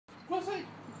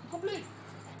play.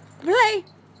 Play.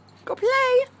 Go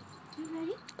play. You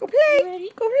ready? Go play. You ready?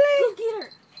 Go play. Go get her.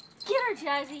 Get her,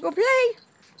 Jazzy. Go play.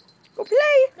 Go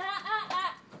play.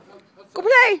 Go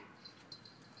play.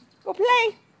 Go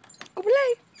play. Go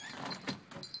play.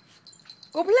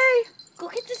 Go play. Go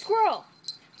get the squirrel.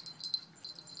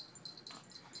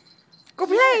 Go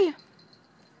play.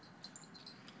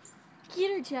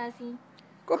 Get her, Jazzy.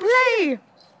 Go play.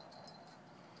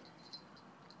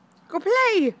 Go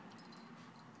play.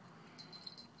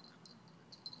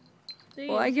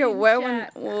 Will I get wet when?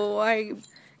 Will I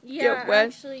get wet?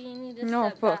 Actually, you need to No,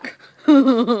 step fuck. back.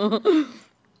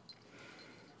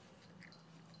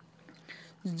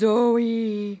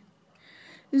 Zoe.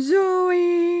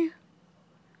 Zoe.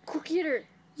 Go get her.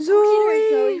 Zoe. Go get her,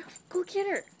 Zoe. Go get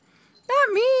her. Not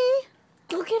me.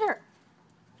 Go get her.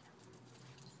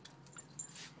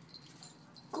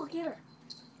 Go get her.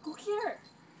 Go get her.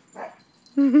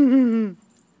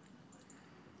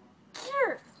 Get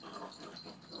her.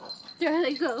 There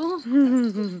they go.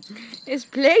 It's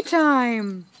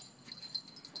playtime.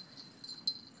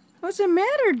 What's the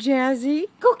matter, Jazzy?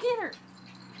 Go get her.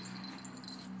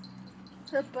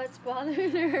 Her butt's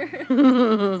bothering her.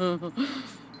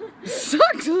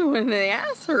 Sucks when the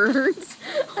ass hurts.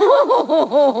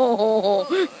 Oh,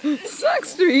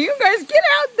 sucks to me. You guys get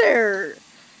out there.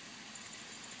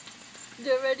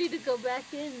 They're ready to go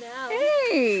back in now.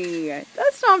 Hey,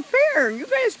 that's not fair. You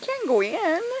guys can't go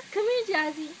in. Come here,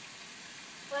 Jazzy.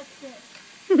 What's this?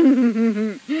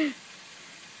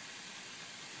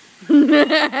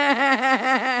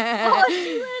 Oh,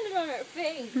 she landed on her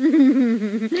face.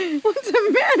 What's the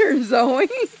matter, Zoe?